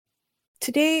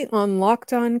Today on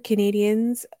Locked On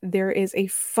Canadiens, there is a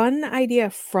fun idea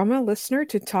from a listener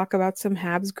to talk about some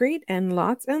Habs great and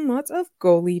lots of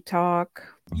goalie talk.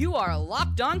 You are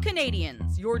Locked On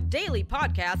Canadiens, your daily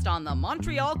podcast on the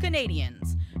Montreal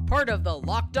Canadiens, part of the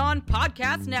Locked On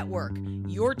Podcast Network,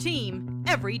 your team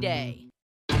every day.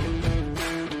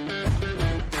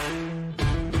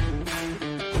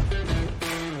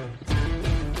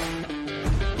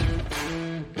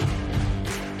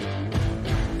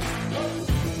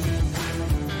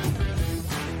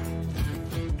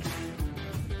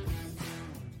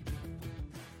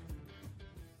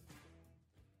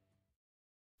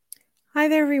 Hi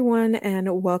there, everyone,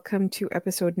 and welcome to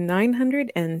episode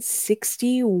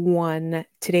 961.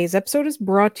 Today's episode is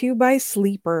brought to you by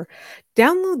Sleeper.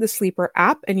 Download the Sleeper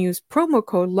app and use promo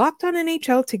code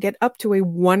LOCKEDONNHL to get up to a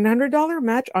 $100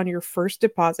 match on your first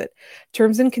deposit.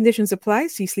 Terms and conditions apply.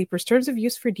 See Sleeper's terms of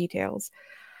use for details.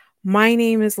 My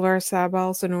name is Laura Saba,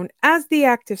 also known as the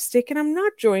Active Stick, and I'm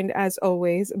not joined, as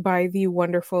always, by the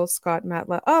wonderful Scott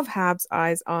Matla of Habs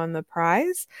Eyes on the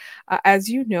Prize. As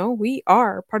you know, we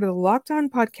are part of the Locked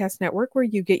On Podcast Network, where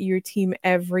you get your team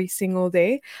every single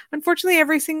day. Unfortunately,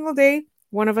 every single day,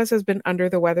 one of us has been under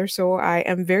the weather, so I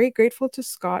am very grateful to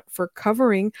Scott for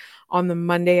covering on the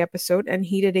Monday episode, and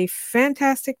he did a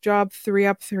fantastic job, 3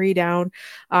 up, 3 down.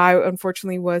 I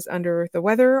unfortunately was under the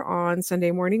weather on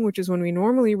Sunday morning, which is when we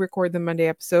normally record the Monday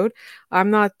episode.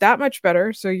 I'm not that much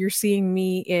better, so you're seeing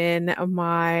me in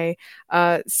my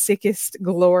sickest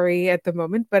glory at the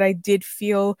moment, but I did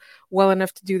feel well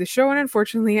enough to do the show, and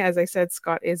unfortunately, as I said,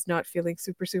 Scott is not feeling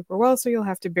super well, so you'll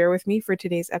have to bear with me for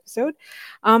today's episode.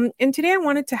 And today I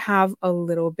wanted to have a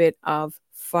little bit of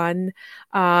fun.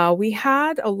 We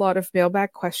had a lot of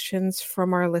mailbag questions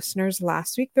from our listeners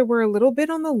last week that were a little bit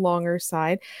on the longer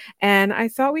side, and I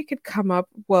thought we could come up,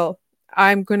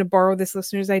 I'm going to borrow this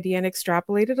listener's idea and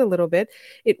extrapolate it a little bit.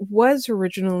 It was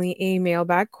originally a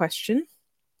mailbag question,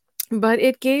 but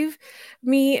it gave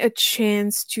me a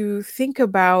chance to think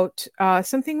about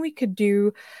something we could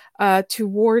do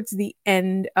towards the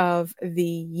end of the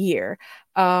year.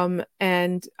 Honestly,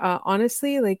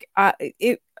 I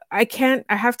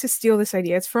have to steal this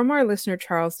idea. It's from our listener,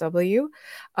 Charles W.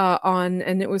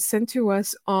 And it was sent to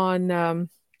us on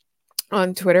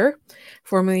Twitter,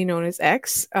 formerly known as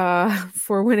X,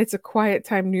 for when it's a quiet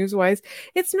time news-wise.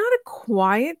 It's not a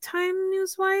quiet time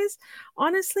news-wise,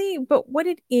 honestly, but what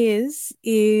it is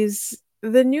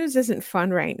the news isn't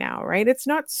fun right now, right? It's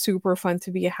not super fun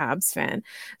to be a Habs fan.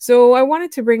 So I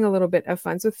wanted to bring a little bit of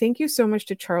fun. So thank you so much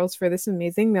to Charles for this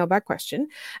amazing mailbag question.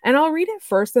 And I'll read it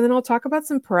first, and then I'll talk about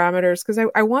some parameters, because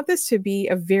I want this to be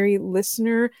a very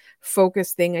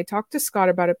listener-focused thing. I talked to Scott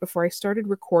about it before I started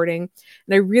recording,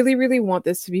 and I really, really want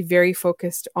this to be very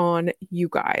focused on you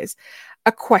guys.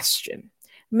 A question.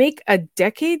 Make a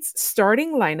decade's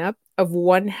starting lineup of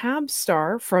one Habs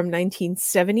star from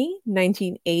 1970,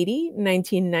 1980,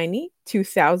 1990,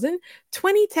 2000,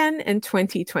 2010, and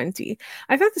 2020.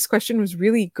 I thought this question was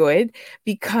really good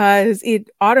because it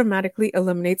automatically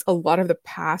eliminates a lot of the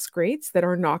past greats that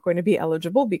are not going to be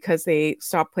eligible because they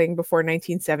stopped playing before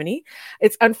 1970.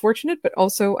 It's unfortunate, but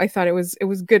also I thought it was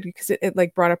good because it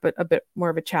like brought up a bit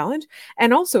more of a challenge.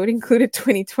 And also it included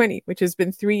 2020, which has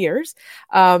been 3 years.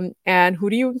 And who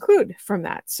do you include from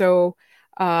that? So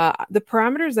the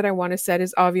parameters that I want to set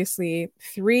is obviously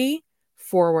 3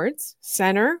 forwards,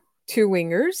 center, 2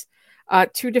 wingers,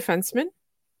 2 defensemen,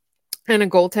 and a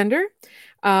goaltender.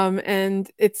 And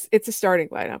it's a starting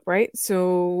lineup, right?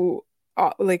 So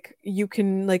you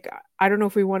can I don't know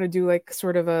if we want to do like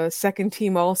sort of a second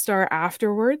team all-star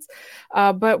afterwards.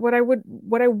 But what I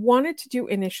wanted to do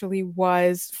initially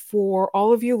was for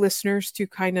all of you listeners to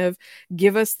kind of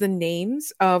give us the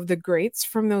names of the greats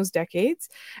from those decades.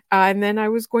 And then I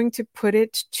was going to put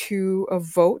it to a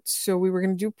vote. So we were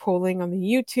going to do polling on the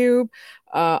YouTube,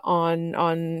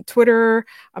 on Twitter.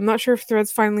 I'm not sure if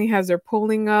Threads finally has their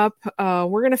polling up.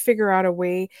 We're going to figure out a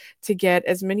way to get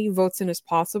as many votes in as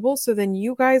possible. So then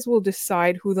you guys will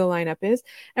decide who the lineup is.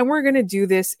 And we're going to do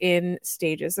this in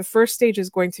stages. The first stage is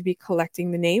going to be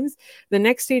collecting the names. The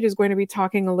next stage is going to be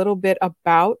talking a little bit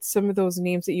about some of those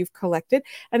names that you've collected.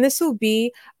 And this will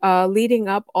be leading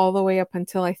up all the way up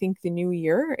until I think the new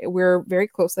year. We're very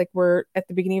close. Like we're at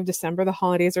the beginning of December. The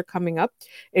holidays are coming up.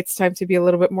 It's time to be a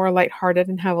little bit more lighthearted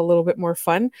and have a little bit more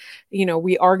fun. You know,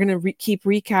 we are going to keep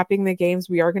recapping the games.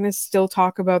 We are going to still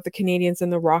talk about the Canadiens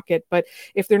and the Rocket. But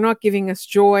if they're not giving us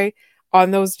joy,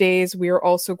 On those days, we are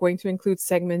also going to include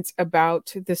segments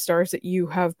about the stars that you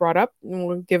have brought up. And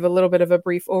we'll give a little bit of a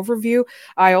brief overview.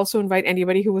 I also invite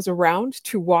anybody who was around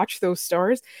to watch those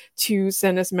stars to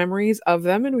send us memories of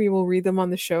them, and we will read them on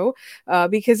the show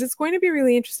because it's going to be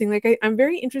really interesting. Like, I'm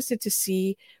very interested to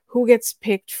see who gets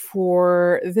picked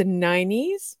for the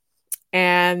 90s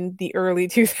and the early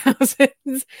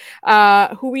 2000s,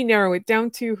 who we narrow it down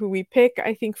to, who we pick.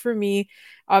 I think for me,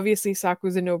 obviously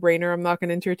Saku's a no-brainer. I'm not going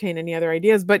to entertain any other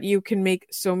ideas, but you can make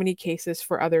so many cases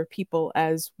for other people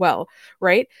as well,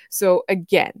 right? So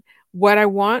again, what I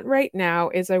want right now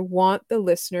is I want the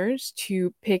listeners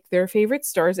to pick their favorite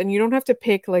stars, and you don't have to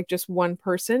pick like just one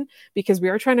person because we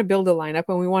are trying to build a lineup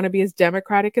and we want to be as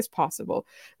democratic as possible.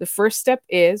 The first step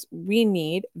is we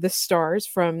need the stars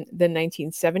from the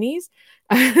 1970s,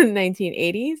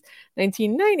 1980s,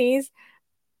 1990s,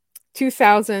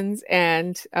 2000s,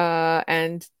 and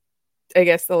I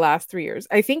guess the last 3 years.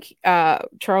 I think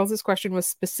Charles's question was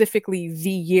specifically the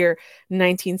year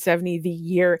 1970, the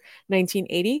year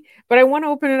 1980. But I want to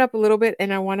open it up a little bit,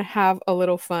 and I want to have a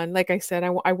little fun. Like I said,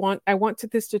 I want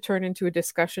this to turn into a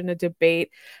discussion, a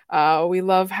debate. We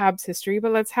love Habs history,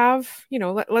 but let's have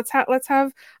let's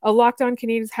have a Locked On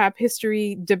Canadiens Hab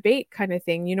history debate kind of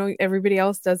thing. Everybody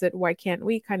else does it. Why can't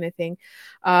we? Kind of thing.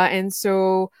 And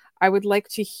so I would like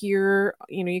to hear,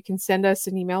 you can send us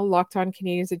an email,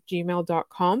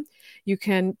 lockedoncanadiens@gmail.com. You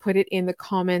can put it in the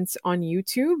comments on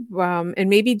YouTube, and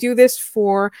maybe do this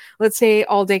for, let's say,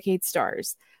 all decade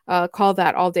stars. Call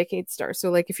that all decade stars.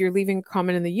 So like if you're leaving a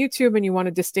comment in the YouTube and you want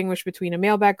to distinguish between a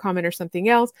mailbag comment or something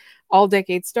else, all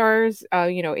decade stars,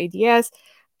 ADS,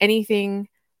 anything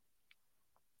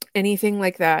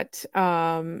like that.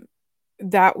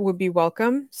 That would be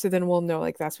welcome. So then we'll know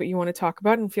like that's what you want to talk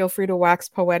about, and feel free to wax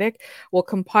poetic. We'll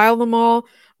compile them all.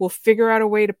 We'll figure out a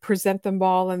way to present them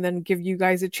all and then give you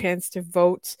guys a chance to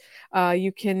vote.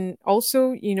 You can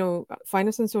also, find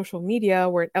us on social media.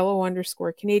 We're at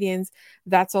LO_Canadiens.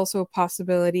 That's also a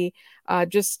possibility.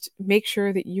 Just make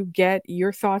sure that you get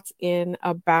your thoughts in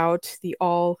about the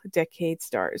all decade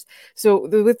stars. So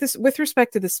with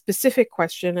respect to the specific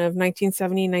question of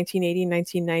 1970, 1980,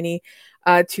 1990,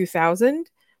 2000.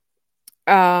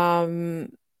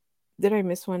 Did I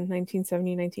miss one?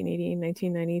 1970, 1980,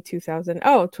 1990, 2000.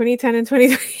 Oh, 2010 and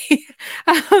 2020.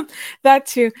 That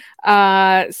too.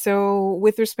 So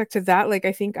with respect to that, like,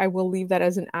 I think I will leave that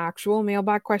as an actual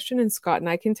mailbag question, and Scott and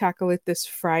I can tackle it this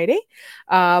Friday.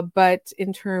 But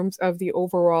in terms of the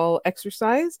overall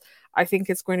exercise, I think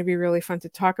it's going to be really fun to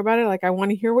talk about it. Like, I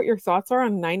want to hear what your thoughts are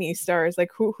on 90s stars.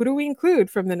 Like, who do we include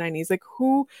from the 90s? Like,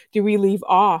 who do we leave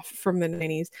off from the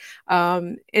 90s?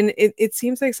 And it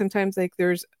seems like sometimes like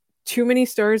there's too many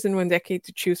stars in one decade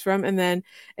to choose from, and then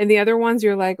in the other ones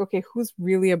you're like, okay, who's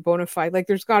really a bona fide? Like,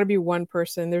 there's got to be one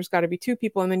person, there's got to be two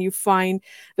people, and then you find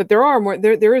that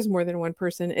there is more than one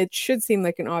person. It should seem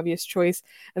like an obvious choice,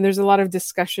 and there's a lot of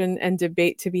discussion and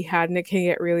debate to be had, and it can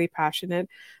get really passionate.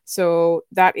 So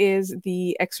that is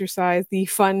the exercise, the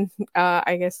fun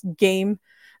I guess game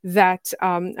that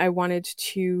I wanted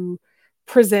to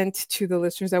present to the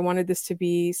listeners. I wanted this to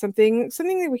be something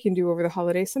that we can do over the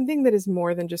holidays, something that is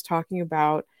more than just talking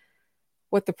about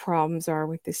what the problems are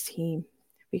with this team,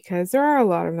 because there are a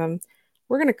lot of them.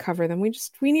 We're going to cover them.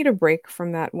 We need a break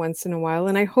from that once in a while,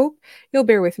 and I hope you'll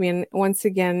bear with me. And once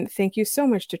again, thank you so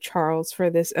much to Charles for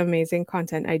this amazing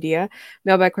content idea.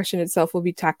 Mailbag question itself will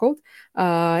be tackled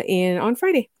on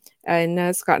Friday,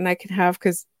 and Scott and I can have,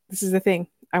 because this is the thing,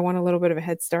 I want a little bit of a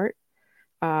head start.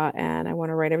 And I want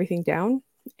to write everything down,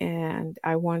 and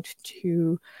I want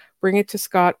to bring it to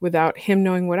Scott without him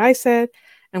knowing what I said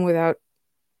and without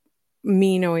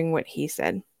me knowing what he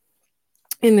said.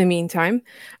 In the meantime,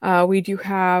 we do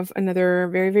have another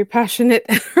very, very passionate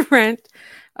rant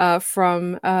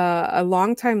from a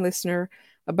longtime listener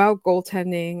about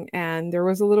goaltending, and there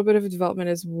was a little bit of a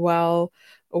development as well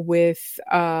with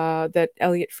that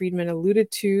Elliot Friedman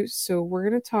alluded to. So we're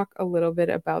going to talk a little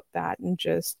bit about that in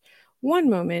just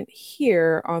one moment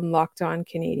here on Locked On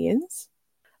Canadiens.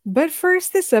 But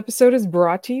first, this episode is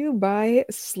brought to you by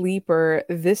Sleeper.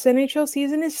 This NHL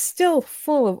season is still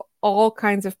full of all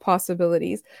kinds of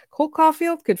possibilities. Cole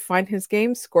Caulfield could find his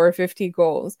game, score 50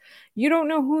 goals. You don't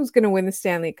know who's going to win the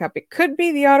Stanley Cup. It could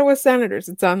be the Ottawa Senators.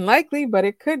 It's unlikely, but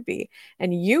it could be.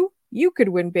 And you could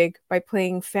win big by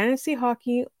playing fantasy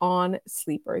hockey on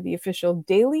Sleeper, the official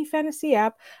daily fantasy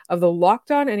app of the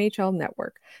Locked On NHL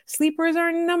Network. Sleeper is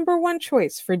our number one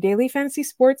choice for daily fantasy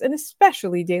sports, and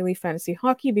especially daily fantasy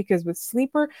hockey, because with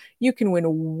Sleeper, you can win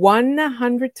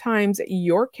 100 times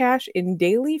your cash in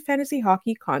daily fantasy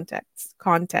hockey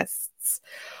contests.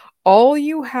 All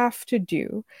you have to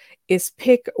do is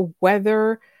pick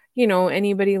whether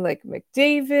Anybody like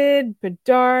McDavid,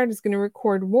 Bedard is going to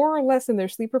record more or less in their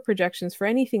sleeper projections for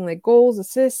anything like goals,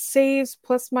 assists, saves,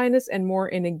 plus minus, and more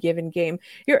in a given game.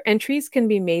 Your entries can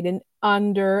be made in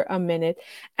under a minute.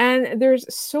 And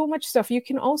there's so much stuff. You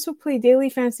can also play daily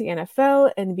fantasy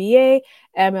NFL, NBA,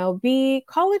 MLB,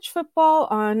 college football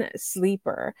on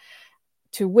Sleeper.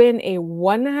 To win a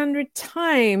 100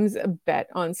 times bet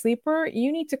on Sleeper,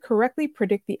 you need to correctly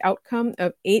predict the outcome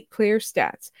of 8-player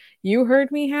stats. You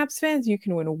heard me, Habs fans. You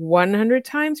can win 100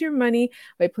 times your money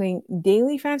by playing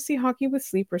daily fantasy hockey with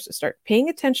Sleeper. So start paying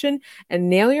attention and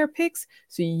nail your picks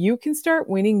so you can start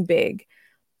winning big.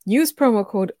 Use promo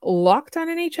code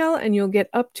LOCKEDONNHL and you'll get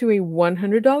up to a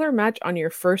 $100 match on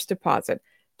your first deposit.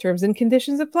 Terms and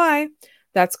conditions apply.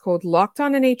 That's code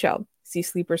LOCKEDONNHL. See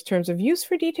Sleeper's terms of use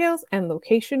for details and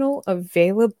locational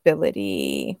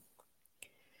availability.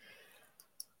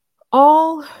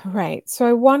 All right, so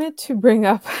I wanted to bring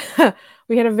up,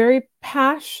 we had a very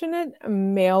passionate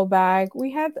mailbag.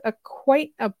 We had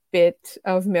quite a bit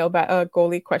of mailbag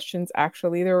goalie questions,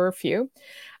 actually. There were a few.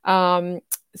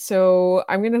 So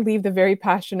I'm going to leave the very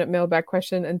passionate mailbag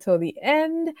question until the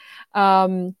end.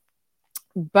 But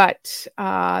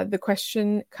the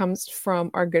question comes from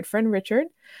our good friend Richard.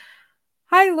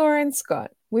 Hi, Laura and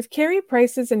Scott. With Carey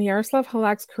Price's and Yaroslav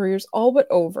Halak's careers all but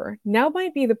over, now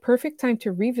might be the perfect time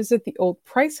to revisit the old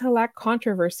Price-Halak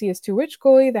controversy as to which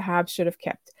goalie the Habs should have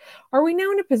kept. Are we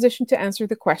now in a position to answer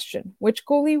the question, which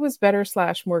goalie was better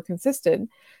 / more consistent?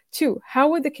 2, how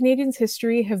would the Canadiens'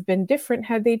 history have been different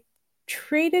had they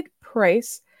traded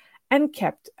Price and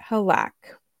kept Halak?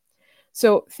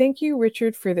 So thank you,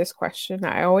 Richard, for this question.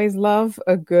 I always love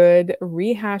a good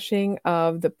rehashing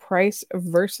of the Price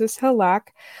versus Halak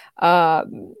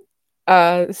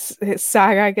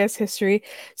saga, I guess, history.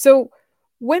 So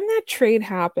when that trade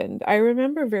happened, I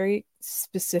remember very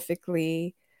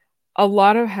specifically a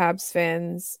lot of Habs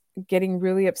fans getting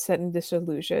really upset and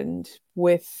disillusioned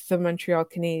with the Montreal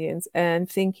Canadiens and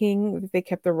thinking that they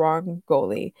kept the wrong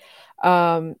goalie.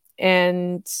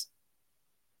 And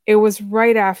it was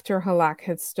right after Halak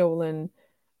had stolen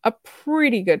a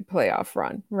pretty good playoff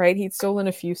run, right? He'd stolen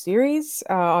a few series.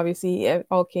 Obviously, it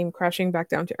all came crashing back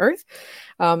down to earth.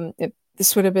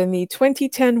 This would have been the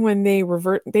 2010 when they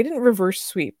didn't reverse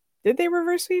sweep. Did they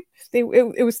reverse sweep? It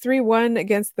was 3-1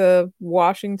 against the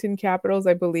Washington Capitals,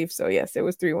 I believe so. Yes, it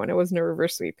was 3-1. It wasn't a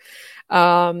reverse sweep.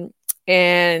 And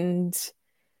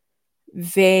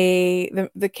the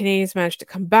Canadiens managed to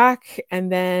come back,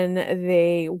 and then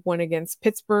they won against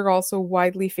Pittsburgh, also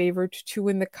widely favored to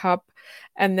win the cup,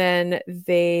 and then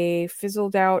they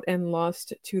fizzled out and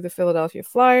lost to the Philadelphia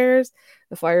Flyers.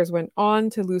 The Flyers went on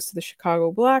to lose to the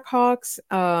Chicago Blackhawks,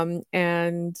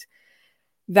 and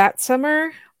that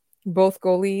summer both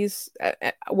goalies,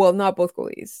 well, not both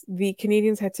goalies, the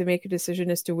Canadiens had to make a decision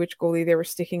as to which goalie they were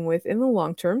sticking with in the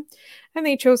long term, and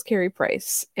they chose Carey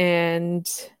Price. And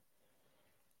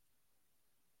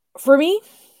for me,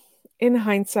 in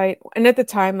hindsight, and at the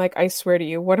time, like, I swear to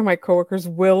you, one of my coworkers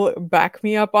will back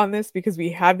me up on this because we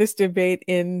had this debate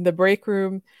in the break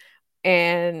room,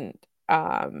 and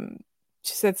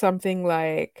she said something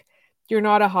like, "You're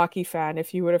not a hockey fan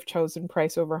if you would have chosen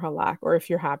Price over Halak, or if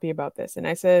you're happy about this." And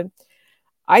I said,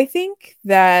 I think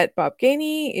that Bob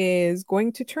Gainey is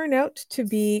going to turn out to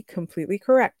be completely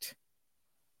correct.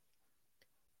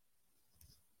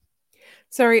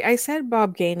 Sorry, I said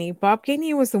Bob Gainey. Bob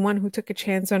Gainey was the one who took a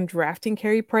chance on drafting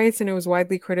Carey Price, and it was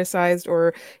widely criticized,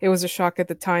 or it was a shock at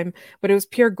the time. But it was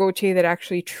Pierre Gauthier that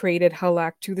actually traded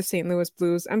Halak to the St. Louis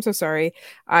Blues. I'm so sorry.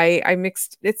 I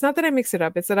mixed. It's not that I mixed it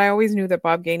up. It's that I always knew that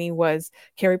Bob Gainey was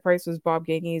Carey Price was Bob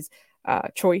Gainey's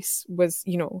choice. Was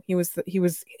he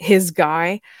was his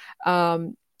guy.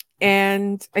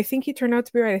 And I think he turned out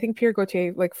to be right. I think Pierre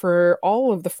Gauthier, like, for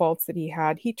all of the faults that he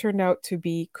had, he turned out to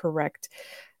be correct.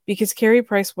 Because Carey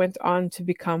Price went on to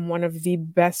become one of the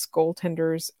best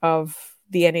goaltenders of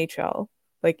the NHL,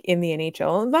 like in the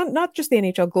NHL, not just the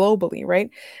NHL, globally,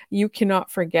 right? You cannot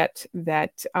forget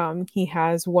that he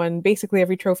has won basically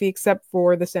every trophy except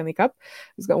for the Stanley Cup.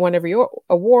 He's got won every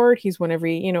award. He's won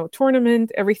every,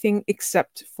 tournament, everything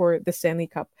except for the Stanley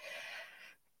Cup.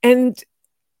 And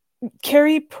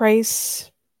Carey Price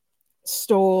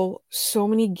stole so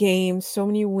many games, so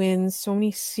many wins, so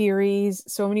many series,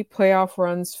 so many playoff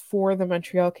runs for the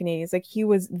Montreal Canadiens. Like, he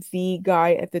was the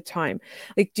guy at the time.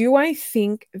 Like, do I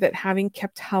think that having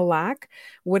kept Halak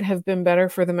would have been better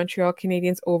for the Montreal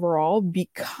Canadiens overall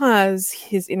because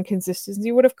his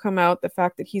inconsistency would have come out, the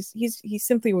fact that he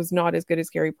simply was not as good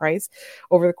as Carey Price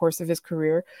over the course of his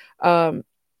career?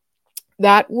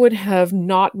 that would have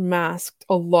not masked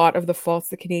a lot of the faults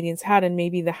the Canadians had, and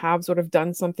maybe the Habs would have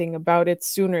done something about it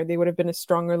sooner. They would have been a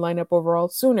stronger lineup overall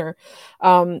sooner.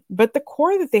 But the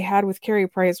core that they had with Carey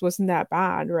Price wasn't that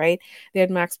bad, right? They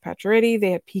had Max Pacioretty,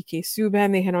 they had PK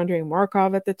Subban, they had Andrei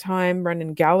Markov at the time.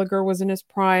 Brendan Gallagher was in his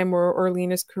prime or early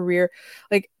in his career.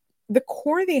 Like, the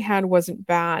core they had wasn't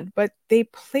bad, but they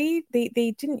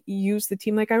didn't use the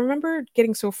team. Like, I remember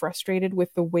getting so frustrated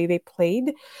with the way they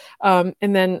played. And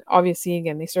then obviously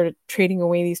again they started trading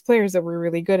away these players that were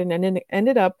really good, and then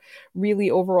ended up really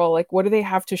overall, like, what do they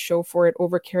have to show for it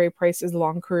over Carey Price's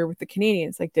long career with the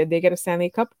Canadians? Like, did they get a Stanley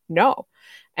Cup? No.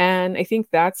 And I think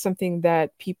that's something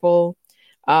that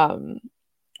um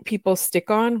people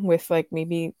stick on with, like,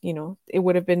 maybe, it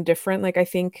would have been different. Like, I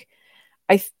think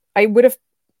I would have,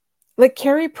 like,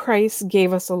 Carey Price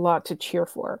gave us a lot to cheer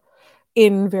for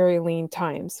in very lean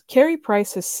times. Carey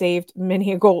Price has saved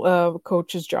many a goal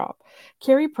coach's job.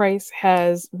 Carey Price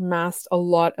has masked a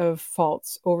lot of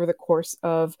faults over the course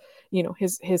of,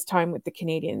 his time with the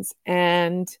Canadians.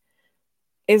 And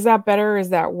is that better? Is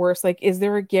that worse? Like, is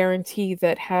there a guarantee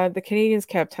that had the Canadians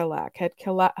kept Halak, had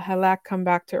Halak come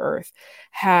back to earth,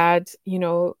 had,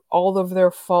 all of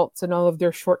their faults and all of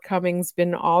their shortcomings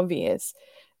been obvious,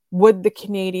 would the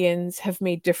Canadians have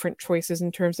made different choices in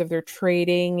terms of their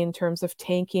trading, in terms of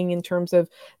tanking, in terms of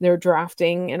their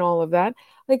drafting and all of that?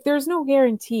 Like, there's no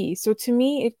guarantee. So to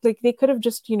me, it, like, they could have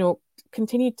just,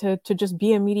 continued to just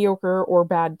be a mediocre or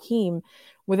bad team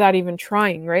without even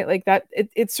trying, right? Like, that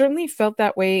it certainly felt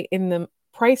that way in the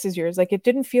Price's years. Like, it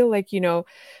didn't feel like, the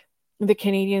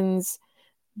Canadians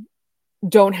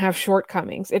don't have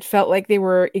shortcomings. It felt like they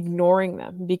were ignoring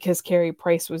them because Carey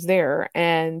Price was there,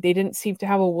 and they didn't seem to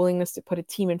have a willingness to put a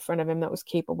team in front of him that was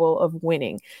capable of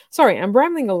winning. Sorry, I'm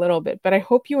rambling a little bit, but I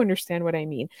hope you understand what I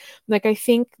mean. Like, I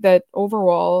think that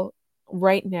overall,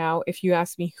 right now, if you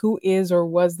ask me who is or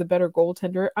was the better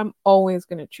goaltender, I'm always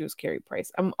going to choose Carey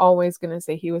Price. I'm always going to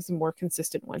say he was the more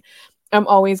consistent one. I'm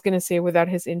always going to say without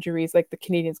his injuries, like, the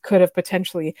Canadians could have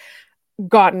potentially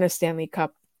gotten a Stanley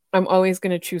Cup. I'm always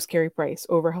going to choose Carey Price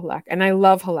over Halak. And I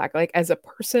love Halak. Like, as a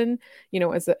person,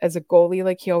 as a goalie,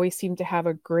 like, he always seemed to have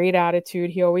a great attitude.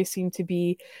 He always seemed to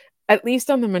be, at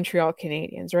least on the Montreal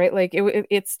Canadiens, right? Like,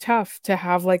 it's tough to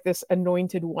have, like, this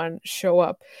anointed one show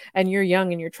up, and you're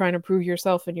young and you're trying to prove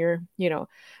yourself, and you're,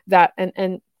 that,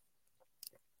 and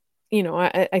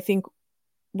I think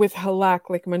with Halak,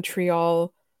 like,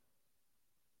 Montreal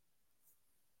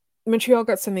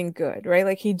got something good, right?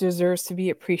 Like, he deserves to be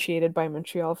appreciated by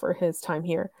Montreal for his time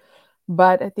here.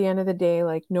 But at the end of the day,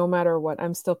 like, no matter what,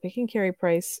 I'm still picking Carey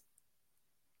Price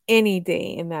any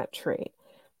day in that trade.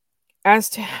 As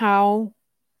to how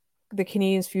the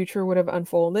Canadiens' future would have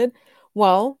unfolded,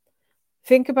 well,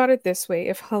 think about it this way.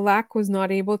 If Halak was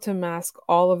not able to mask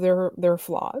all of their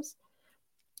flaws,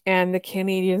 and the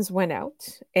Canadians went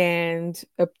out and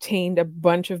obtained a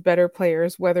bunch of better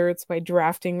players, whether it's by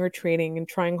drafting or trading and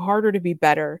trying harder to be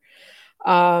better.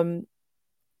 And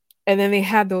then they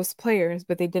had those players,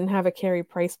 but they didn't have a Carey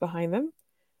Price behind them.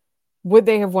 Would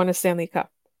they have won a Stanley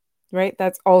Cup? Right?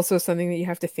 That's also something that you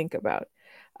have to think about.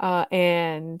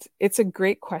 And it's a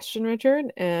great question,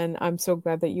 Richard. And I'm so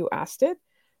glad that you asked it.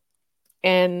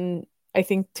 And I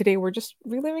think today we're just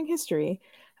reliving history.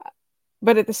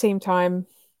 But at the same time,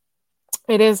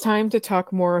 it is time to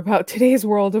talk more about today's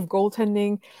world of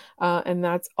goaltending, and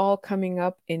that's all coming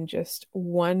up in just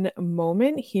one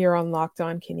moment here on Locked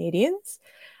On Canadiens.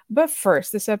 But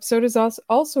first, this episode is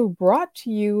also brought to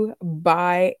you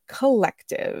by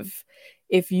Collective.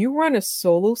 If you run a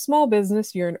solo small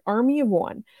business, you're an army of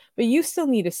one, but you still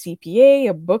need a CPA,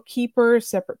 a bookkeeper,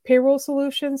 separate payroll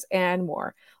solutions, and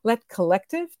more. Let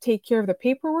Collective take care of the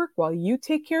paperwork while you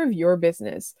take care of your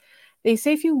business. They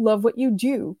say if you love what you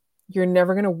do, you're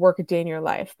never going to work a day in your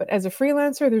life. But as a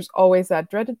freelancer, there's always that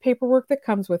dreaded paperwork that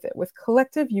comes with it. With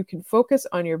Collective, you can focus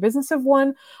on your business of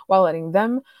one while letting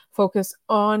them focus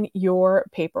on your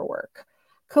paperwork.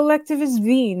 Collective is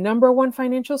the #1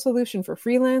 financial solution for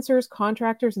freelancers,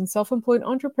 contractors, and self-employed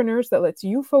entrepreneurs that lets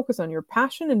you focus on your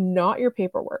passion and not your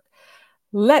paperwork.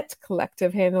 Let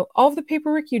Collective handle all of the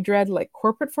paperwork you dread, like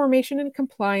corporate formation and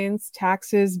compliance,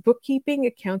 taxes, bookkeeping,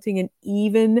 accounting, and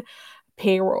even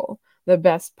payroll. The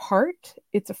best part,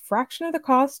 it's a fraction of the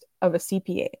cost of a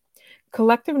CPA.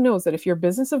 Collective knows that if your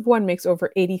business of one makes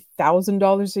over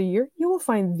 $80,000 a year, you will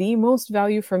find the most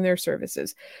value from their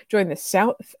services. Join the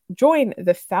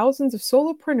thousands of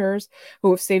solopreneurs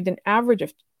who have saved an average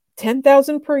of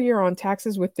 $10,000 per year on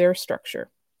taxes with their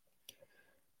structure.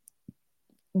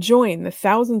 Join the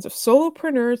thousands of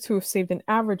solopreneurs who have saved an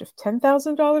average of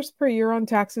 $10,000 per year on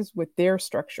taxes with their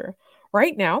structure.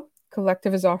 Right now,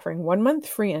 Collective is offering 1 month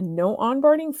free and no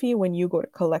onboarding fee when you go to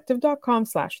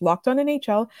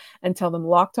collective.com/lockedonnhl and tell them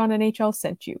Locked On NHL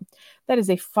sent you. That is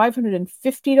a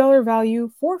 $550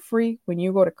 value for free when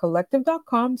you go to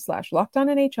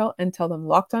collective.com/lockedonnhl and tell them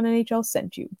Locked On NHL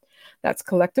sent you. That's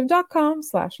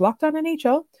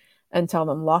collective.com/lockedonnhl and tell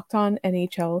them Locked On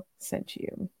NHL sent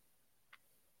you.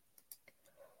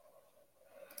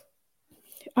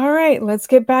 All right, let's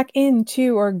get back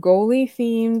into our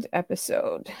goalie-themed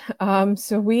episode.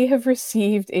 So we have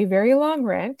received a very long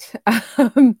rant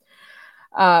from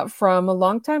a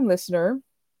longtime listener,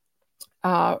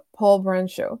 Paul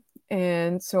Branshaw.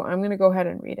 And so I'm going to go ahead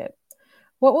and read it.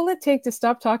 What will it take to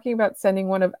stop talking about sending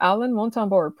one of Allen,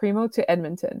 Montembeault, or Primo to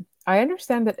Edmonton? I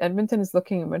understand that Edmonton is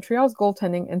looking at Montreal's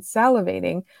goaltending and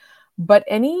salivating, but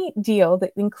any deal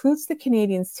that includes the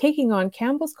Canadiens taking on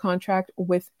Campbell's contract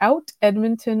without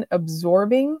Edmonton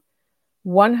absorbing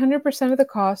 100% of the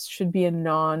cost should be a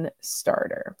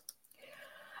non-starter.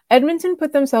 Edmonton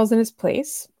put themselves in his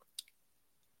place,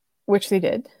 which they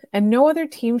did, and no other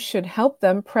team should help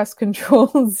them press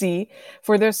Control Z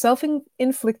for their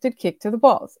self-inflicted kick to the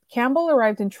balls. Campbell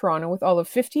arrived in Toronto with all of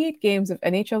 58 games of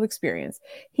NHL experience.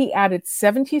 He added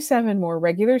 77 more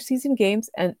regular season games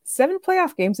and 7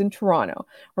 playoff games in Toronto.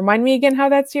 Remind me again how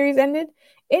that series ended?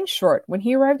 In short, when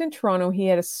he arrived in Toronto, he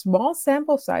had a small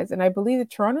sample size, and I believe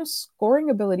that Toronto's scoring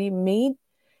ability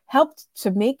helped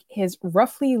to make his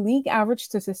roughly league average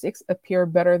statistics appear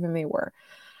better than they were.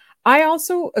 I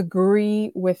also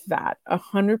agree with that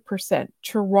 100%.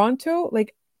 Toronto,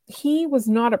 he was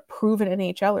not a proven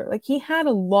NHLer. He had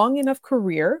a long enough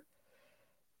career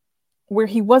where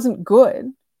he wasn't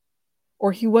good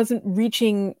or he wasn't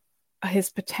reaching his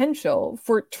potential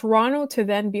for Toronto to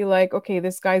then be like, okay,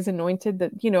 this guy's anointed.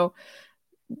 That,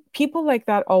 people like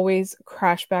that always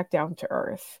crash back down to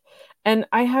earth. And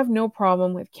I have no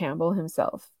problem with Campbell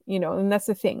himself, and that's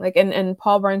the thing. And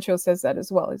Paul Branshaw says that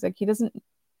as well. He's like, he doesn't,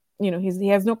 he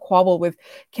has no quabble with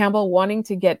Campbell wanting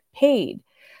to get paid,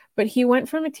 but he went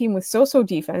from a team with so-so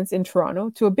defense in Toronto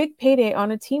to a big payday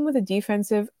on a team with a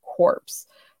defensive corpse.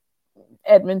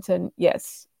 Edmonton,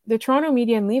 yes. The Toronto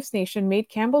media and Leafs Nation made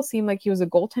Campbell seem like he was a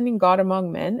goaltending god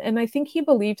among men, and I think he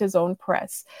believed his own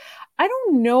press. I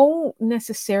don't know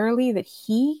necessarily that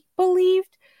he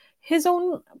believed his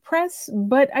own press,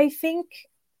 but I think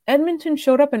Edmonton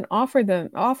showed up and offered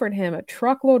him a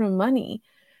truckload of money,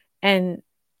 and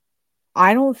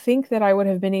I don't think that I would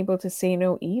have been able to say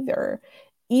no either,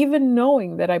 even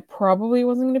knowing that I probably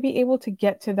wasn't going to be able to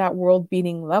get to that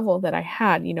world-beating level that I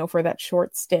had, for that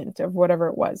short stint of whatever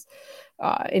it was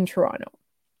in Toronto.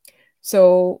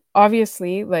 So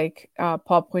obviously,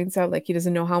 Paul points out, he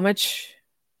doesn't know how much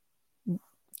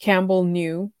Campbell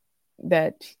knew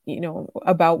that,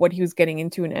 about what he was getting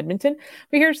into in Edmonton.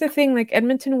 But here's the thing,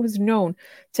 Edmonton was known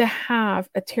to have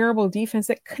a terrible defense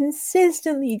that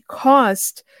consistently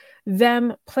cost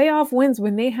them playoff wins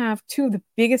when they have two of the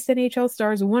biggest NHL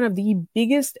stars, one of the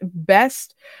biggest,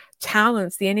 best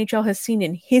talents the NHL has seen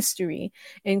in history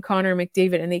in Connor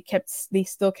McDavid, and they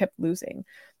still kept losing.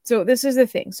 So this is the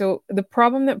thing. So the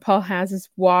problem that Paul has is,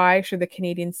 why should the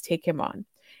Canadiens take him on?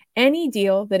 Any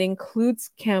deal that includes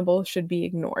Campbell should be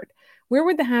ignored. Where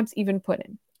would the Habs even put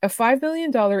him? A $5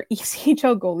 million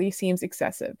ECHL goalie seems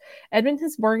excessive.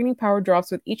 Edmonton's bargaining power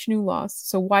drops with each new loss,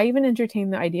 so why even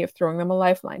entertain the idea of throwing them a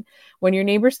lifeline? When your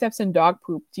neighbor steps in dog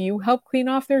poop, do you help clean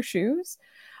off their shoes?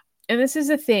 And this is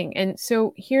the thing. And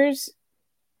so here's,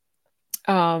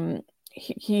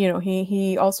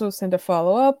 he also sent a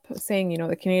follow-up saying,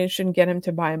 the Canadiens shouldn't get him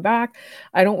to buy him back.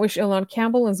 I don't wish ill on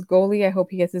Campbell as goalie. I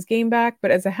hope he gets his game back. But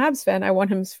as a Habs fan, I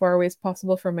want him as far away as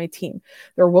possible from my team.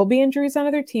 There will be injuries on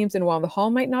other teams, and while the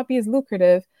haul might not be as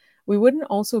lucrative, we wouldn't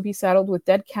also be saddled with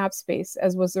dead cap space,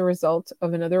 as was the result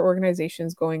of another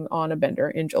organization's going on a bender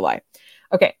in July.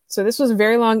 Okay, so this was a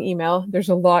very long email. There's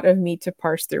a lot of meat to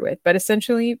parse through it. But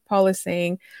essentially, Paul is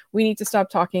saying we need to stop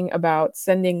talking about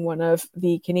sending one of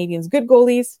the Canadiens' good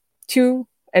goalies to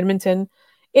Edmonton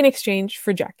in exchange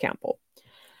for Jack Campbell.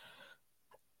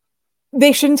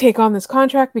 They shouldn't take on this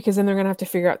contract because then they're going to have to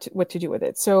figure out what to do with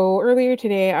it. So earlier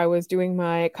today, I was doing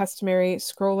my customary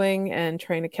scrolling and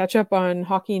trying to catch up on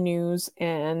hockey news.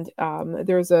 And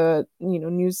there's a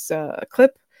news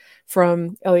clip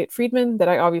from Elliot Friedman that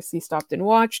I obviously stopped and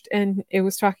watched. And it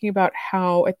was talking about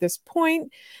how at this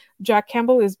point, Jack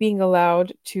Campbell is being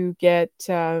allowed to get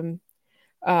Manny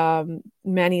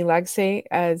Lagsay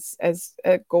as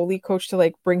a goalie coach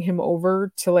to bring him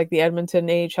over to the Edmonton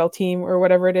AHL team or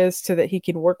whatever it is, so that he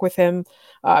can work with him.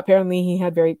 Apparently he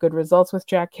had very good results with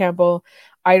Jack Campbell.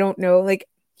 I don't know,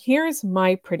 Here's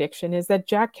my prediction is that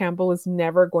Jack Campbell is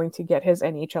never going to get his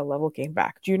NHL level game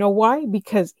back. Do you know why?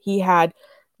 Because he had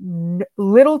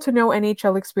little to no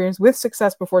NHL experience with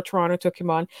success before Toronto took him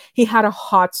on. He had a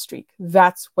hot streak.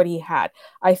 That's what he had.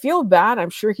 I feel bad. I'm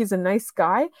sure he's a nice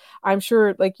guy. I'm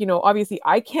sure, like, you know, obviously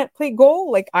I can't play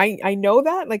goal. Like, I know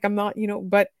that. Like, I'm not, you know,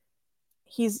 but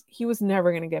he was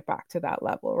never going to get back to that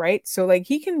level, right? So like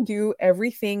he can do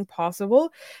everything possible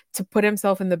to put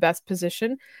himself in the best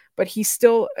position, but he's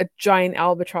still a giant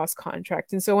albatross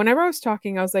contract. And so whenever I was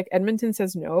talking, I was like, Edmonton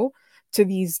says no to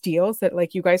these deals that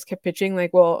like you guys kept pitching,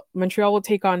 like, well, Montreal will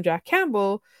take on Jack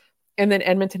Campbell and then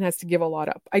Edmonton has to give a lot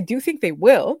up. I do think they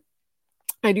will.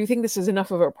 I do think this is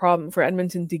enough of a problem for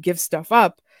Edmonton to give stuff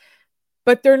up,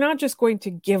 but they're not just going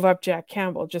to give up Jack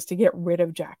Campbell just to get rid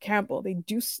of Jack Campbell.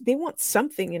 They want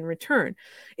something in return.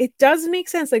 It does make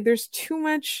sense. Like there's too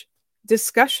much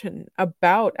discussion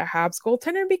about a Habs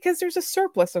goaltender because there's a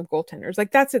surplus of goaltenders.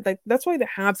 Like that's it. Like that's why the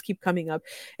Habs keep coming up.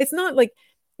 It's not like,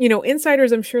 you know,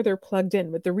 insiders, I'm sure they're plugged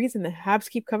in, but the reason the Habs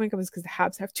keep coming up is because the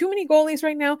Habs have too many goalies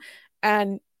right now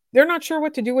and they're not sure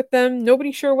what to do with them.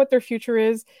 Nobody's sure what their future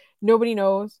is. Nobody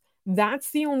knows. That's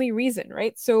the only reason,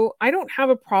 right? So I don't have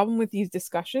a problem with these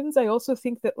discussions. I also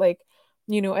think that, like,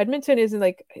 you know, Edmonton isn't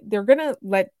like they're gonna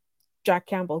let Jack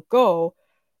Campbell go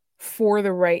for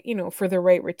the right, you know, for the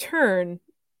right return,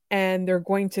 and they're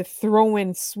going to throw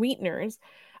in sweeteners.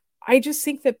 I just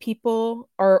think that people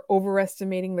are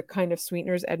overestimating the kind of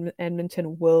sweeteners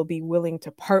Edmonton will be willing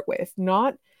to part with,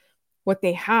 not what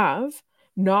they have,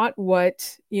 not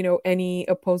what, you know, any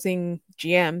opposing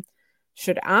GM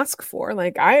should ask for.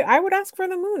 Like I would ask for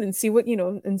the moon and see what, you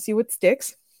know, and see what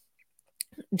sticks.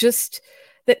 Just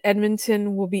that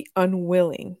Edmonton will be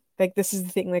unwilling. Like this is the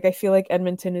thing. Like I feel like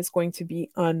Edmonton is going to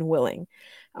be unwilling.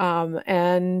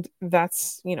 And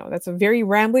that's, you know, that's a very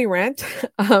rambly rant.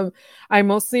 I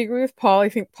mostly agree with Paul. I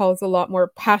think Paul is a lot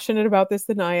more passionate about this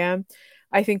than I am.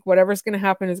 I think whatever's going to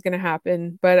happen is going to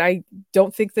happen, but I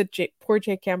don't think that poor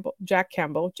Jack Campbell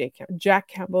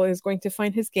is going to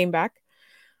find his game back.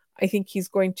 I think he's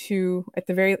going to, at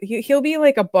the very, he'll be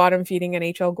like a bottom feeding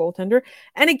NHL goaltender.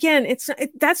 And again,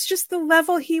 that's just the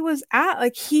level he was at.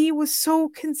 Like he was so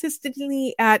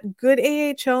consistently at good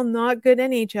AHL, not good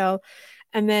NHL.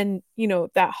 And then, you know,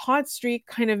 that hot streak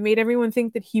kind of made everyone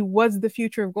think that he was the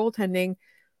future of goaltending.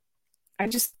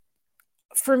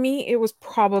 For me, it was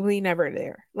probably never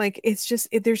there. Like it's just,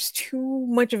 there's too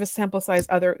much of a sample size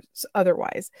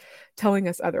otherwise, telling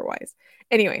us otherwise.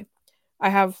 Anyway, I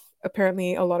have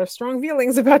apparently a lot of strong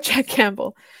feelings about Jack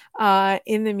Campbell.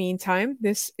 In the meantime,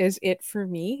 this is it for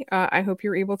me. I hope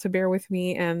you're able to bear with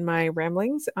me and my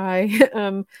ramblings. I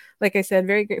am, like I said,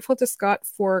 very grateful to Scott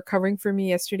for covering for me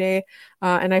yesterday.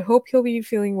 And I hope he'll be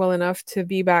feeling well enough to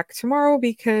be back tomorrow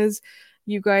because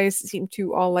you guys seem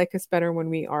to all like us better when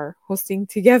we are hosting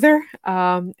together.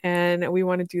 And we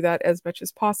want to do that as much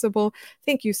as possible.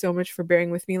 Thank you so much for bearing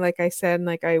with me. Like I said,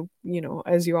 like you know,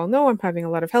 as you all know, I'm having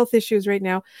a lot of health issues right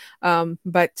now.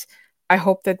 But I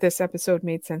hope that this episode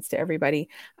made sense to everybody.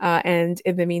 And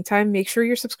in the meantime, make sure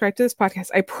you're subscribed to this podcast.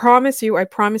 I promise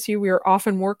you, we are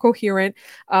often more coherent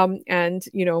and,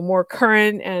 you know, more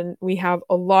current, and we have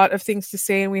a lot of things to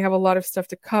say and we have a lot of stuff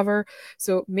to cover.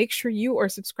 So make sure you are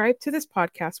subscribed to this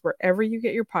podcast wherever you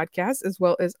get your podcasts, as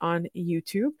well as on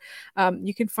YouTube.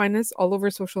 You can find us all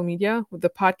over social media. The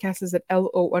podcast is at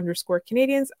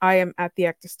LO_Canadiens. I am at The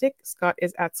Active Stick. Scott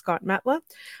is at Scott Matla.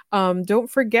 Don't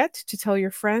forget to tell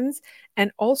your friends.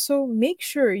 And also make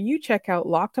sure you check out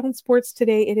Locked On Sports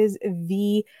today. It is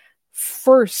the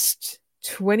first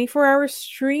 24-hour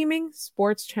streaming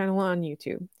sports channel on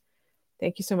YouTube.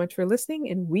 Thank you so much for listening,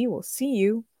 and we will see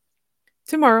you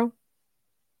tomorrow.